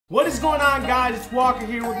What is going on, guys? It's Walker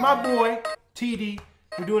here with my boy, TD.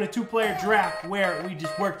 We're doing a two-player draft where we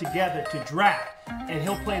just work together to draft. And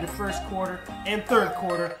he'll play the first quarter and third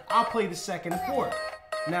quarter. I'll play the second and fourth.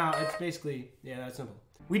 Now, it's basically, yeah, that's simple.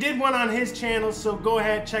 We did one on his channel, so go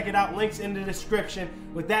ahead, check it out. Links in the description.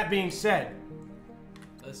 With that being said,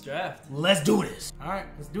 let's draft. Let's do this. All right,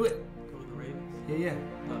 let's do it. Go with the Ravens. Yeah.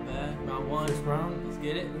 Not bad. Round one. First round. Let's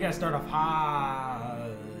get it. We gotta start off high.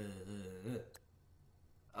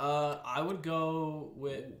 I would go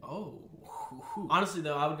with. Honestly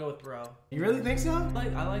though, I would go with Bro. You really think so? I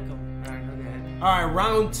like him. All right, go ahead. All right,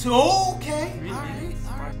 round two. Okay. Really?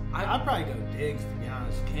 All right. I'd probably go Diggs, to be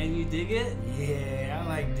honest. Can you dig it? Yeah, I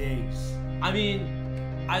like Diggs. I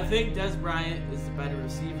mean, I think Des Bryant is the better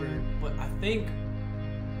receiver, but I think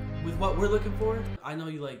with what we're looking for, I know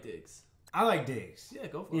you like Diggs. I like Diggs. Yeah,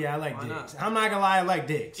 go for it. Yeah, I like Why Diggs. not? I'm not gonna lie, I like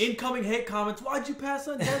Diggs. Incoming hate comments. Why'd you pass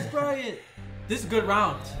on Des Bryant? This is a good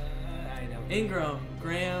round. I know. Ingram,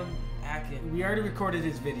 Graham, Atkins. We already recorded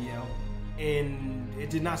his video, and it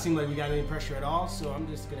did not seem like we got any pressure at all. So I'm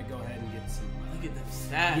just gonna go ahead and get some. Look at them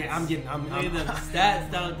stats. Yeah, I'm Look at them stats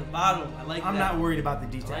down at the bottom. I like that. I'm not worried about the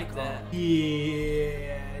details. I like that.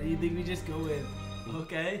 Yeah. Do you think we just go with?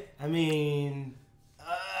 Okay. I mean,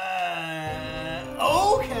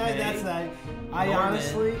 okay, that's like.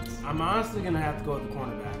 I'm honestly gonna have to go with the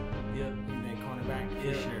cornerback. Yep. You think cornerback for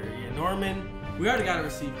Yep. sure? Yeah, Norman. We already got a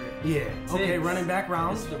receiver. Yeah. Okay, running back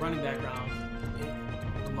round. This is the running back round.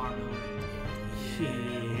 Lamar Miller. Yeah.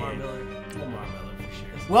 Lamar Miller. Lamar Miller for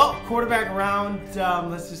sure. Well, quarterback round.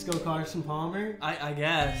 Let's just go Carson Palmer. I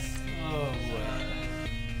guess. Oh boy.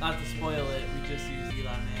 Not to spoil it, we just used Eli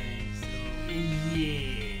Manning. So.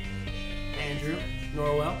 Yeah. Andrew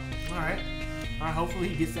Norwell. All right. Hopefully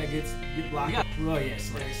he gets that good block. Oh yeah,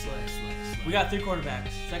 slash. We got 3 quarterbacks.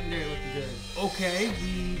 Secondary looking good. Okay,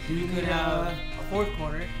 we could have a 4th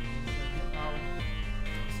corner.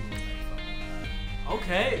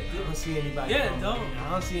 Okay. I don't see anybody. Yeah, fumbling. don't. I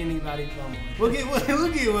don't see anybody fumbling. Look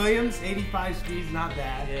at Williams. 85 speed's not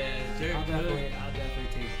bad. Yeah, Jared. I'll definitely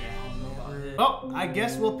take that. Oh, I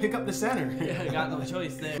guess we'll pick up the center. Yeah, I got no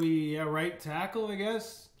choice there. We right tackle, I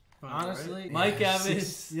guess. Honestly, right. Mike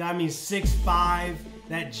Evans. 6'5",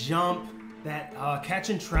 that jump, that catch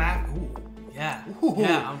and trap. Ooh. Yeah. Ooh.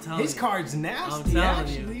 Yeah, I'm telling you. His card's nasty, I'm telling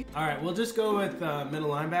actually. you. All right, we'll just go with middle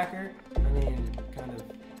linebacker. I mean, kind of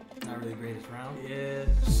not really the greatest round. Yeah.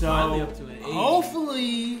 So Finally up to an 80.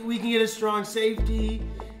 Hopefully we can get a strong safety.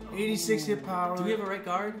 86 hit power. Do we have a right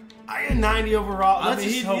guard? I had 90 overall. I mean,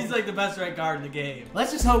 he's like the best right guard in the game.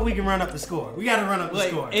 Let's just hope we can run up the score. We got to run up the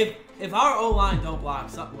score. If our O-line don't block,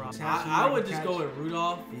 something wrong. I would just go with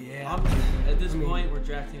Rudolph. Yeah. At this point, we're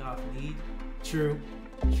drafting off need. True.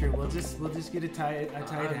 We'll just get a tight end.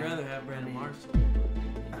 I'd rather have Brandon Marshall.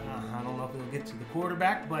 I don't know if we'll get to the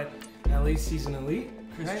quarterback, but at least he's an elite.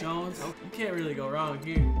 Chris Jones. Oh, you can't really go wrong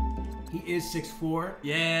here. He is 6'4".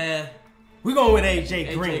 Yeah. We're going with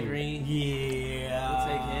AJ Green. Yeah. We'll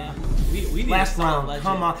take him. We need last round. legend.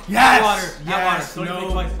 Come on. Yes.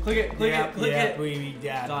 Atwater. Click it. We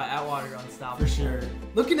got Atwater unstoppable. For sure.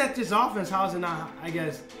 Looking at this offense, how is it not? I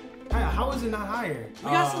guess. How is it not higher? We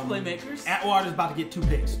got some playmakers. Atwater's about to get 2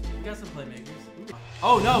 picks. We got some playmakers.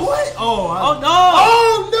 Oh no. What? Oh no.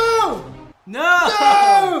 Oh no. No.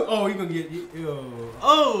 Oh, you're gonna get.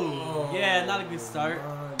 Oh. Yeah, not a good start.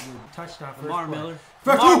 Touchdown first. Lamar Miller.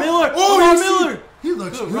 Lamar Miller. He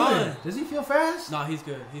looks good. Run. Does he feel fast? No, he's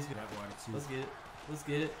good. Let's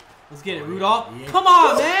get it. Rudolph. Yeah. Come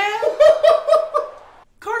on, man.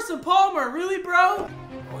 Carson Palmer. Really, bro?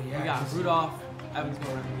 Oh, yeah. We got Rudolph. Evans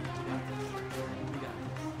going on. We got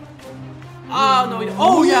this. Oh, no.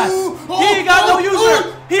 Oh, yes. He ain't got no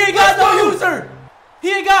user. He ain't got no user.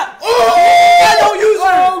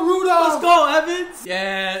 Oh, Rudolph. Let's go, Evans.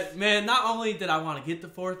 Yeah, man. Not only did I want to get the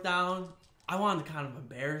 4th down, I wanted to kind of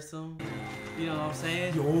embarrass him. You know what I'm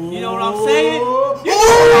saying? You know what I'm saying?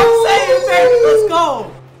 Baby? Let's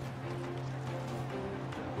go.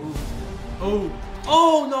 Ooh.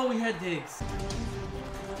 Oh, no, we had Diggs.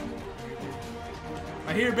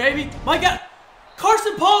 Right here, baby. My God.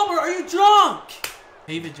 Carson Palmer, are you drunk?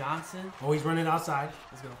 David Johnson. Oh, he's running outside.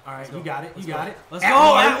 Let's go. All right, you got it. Let's go. Let's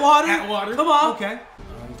go. Atwater. Come on. Okay.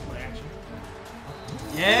 Play action.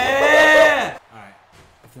 Yeah. All right.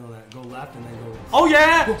 I feel that. Go left and then go. Oh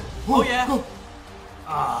yeah. Go.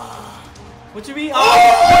 What you mean?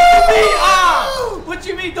 What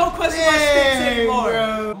you mean? Don't question my sticks anymore.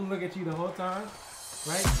 Bro. I'm gonna look at you the whole time,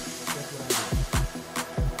 right? That's what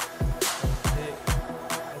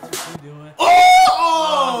That's what you doing.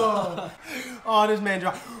 Oh, this man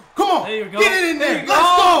dropped. Come on. There you go. Get it in there. Let's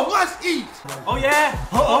go. Let's eat. Oh yeah.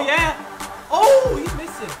 Oh yeah. Oh, he's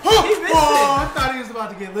missing.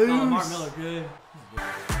 it loose. Oh, Mark Miller, good.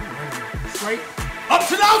 Straight. Up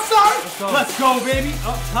to the outside. Let's go, baby.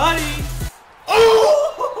 Up, Tutty.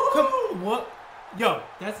 Oh! Come on. What? Yo.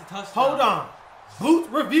 That's a touchdown. Hold on. Booth,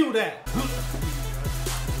 review that.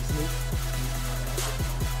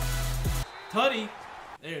 Tutty.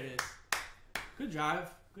 There it is. Good drive.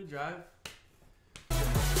 Good drive. Play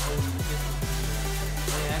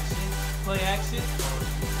action. Play action.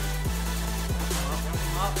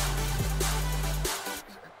 Come up.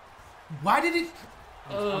 Why did it?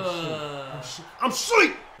 I'm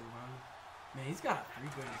sleep. Man, he's got 3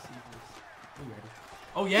 good receivers. You ready?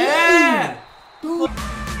 Oh yeah! Dude.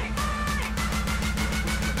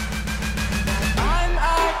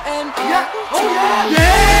 Yeah. Oh yeah!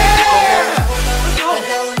 Yeah! Let's go!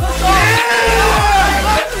 Let's go!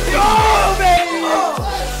 Let's go, baby!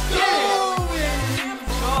 Let's go, baby!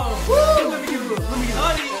 Let's go! Woo! Let me get a look. Let me get a look.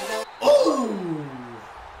 Tutty. Oh!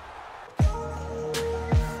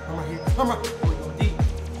 I'm right here. I'm right. Deep.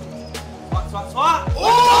 Swat, swat, swat! Oh!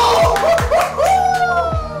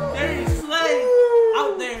 There you slay!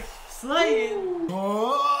 Out there, slaying!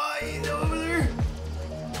 Oh, he's over there.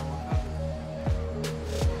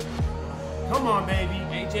 Come on, baby.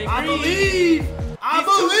 AJ I Green. believe. I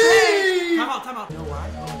believe. Time out, time out. You know why?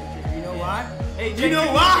 You know why? AJ You know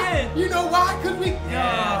Green why? again. You know why? Cause we.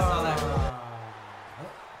 Yeah, I saw that.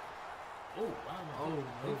 Oh, wow.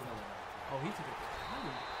 Oh, he took it.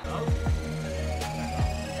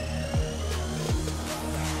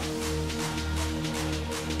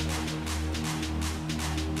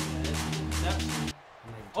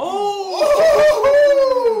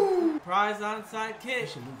 Oh! Prize onside kick.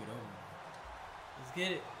 Should move it over. Let's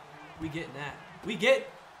get it. We getting that. We get.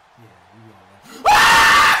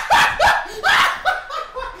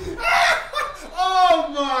 Oh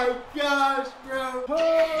my gosh, bro.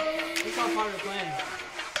 It's all part of the plan.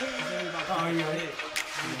 Oh, yeah.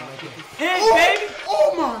 Hit, Oh, baby.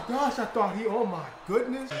 oh my gosh, I thought he. Oh my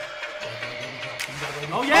goodness.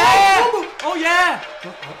 Oh yeah. Oh yeah.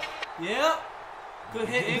 Yep. Good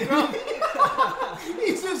hit, Ingram.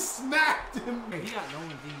 He just smacked him. He got no one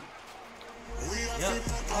deep. Yep.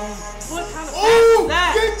 What kind of pass Oh, is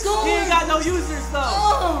that? get going. He ain't got no users though.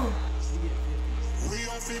 Oh.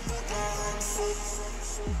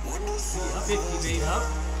 Up 50, baby. Up.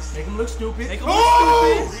 Make him look stupid. Make him look Oh!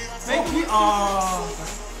 stupid. Make him.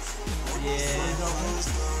 Yeah.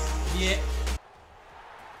 Yeah.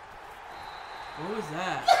 What was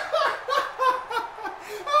that?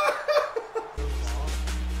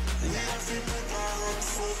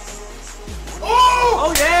 Oh!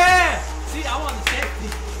 Oh yeah! See, I want the safety.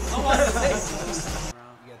 I want the safety.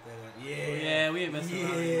 Yeah, we ain't messing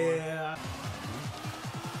around anymore. Yeah.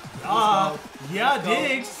 Yeah,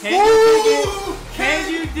 Diggs. Can you dig it?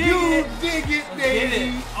 Can you dig You it? dig it, Let's baby. get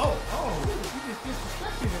it. Oh, you just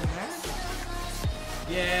disrespected him, man.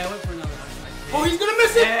 Yeah, went for another one. Oh, he's gonna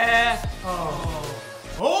miss it. Yeah. Oh.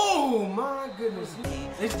 Oh my goodness.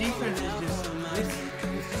 This defense is just.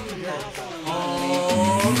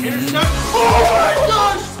 Oh, intercept. Oh my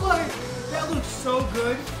gosh, Slay. That looks so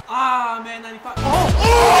good. Ah, man, 95. Oh,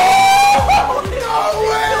 no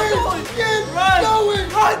way. Get Run. going.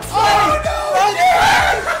 Run, Slay.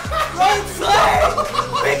 Run, Slay.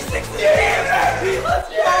 Big 60. Baby. Let's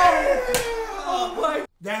go. Oh my.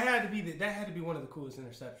 That had to be one of the coolest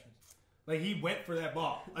interceptions. Like, he went for that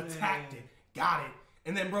ball, attacked it, got it,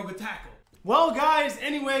 and then broke a tackle. Well, guys,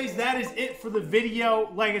 anyways, that is it for the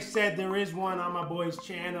video. Like I said, there is one on my boy's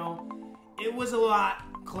channel. It was a lot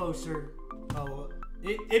closer. Oh,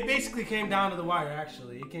 it basically came down to the wire,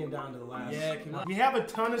 actually. It came down to the last. Yeah, it came down. We have a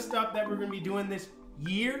ton of stuff that we're going to be doing this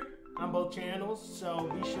year on both channels, so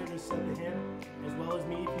be sure to sub to him as well as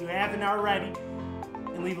me if you haven't already.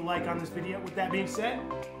 And leave a like on this video. With that being said,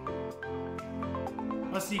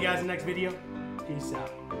 I'll see you guys in the next video. Peace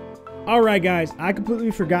out. Alright guys, I completely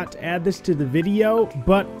forgot to add this to the video,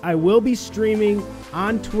 but I will be streaming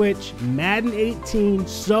on Twitch Madden 18,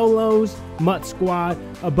 solos, Mutt Squad,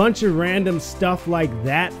 a bunch of random stuff like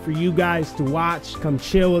that for you guys to watch. Come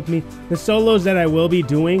chill with me. The solos that I will be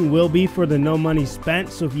doing will be for the no money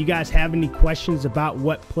spent, so if you guys have any questions about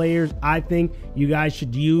what players I think you guys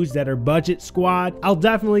should use that are budget squad, I'll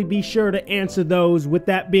definitely be sure to answer those. With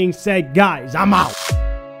that being said, guys, I'm out.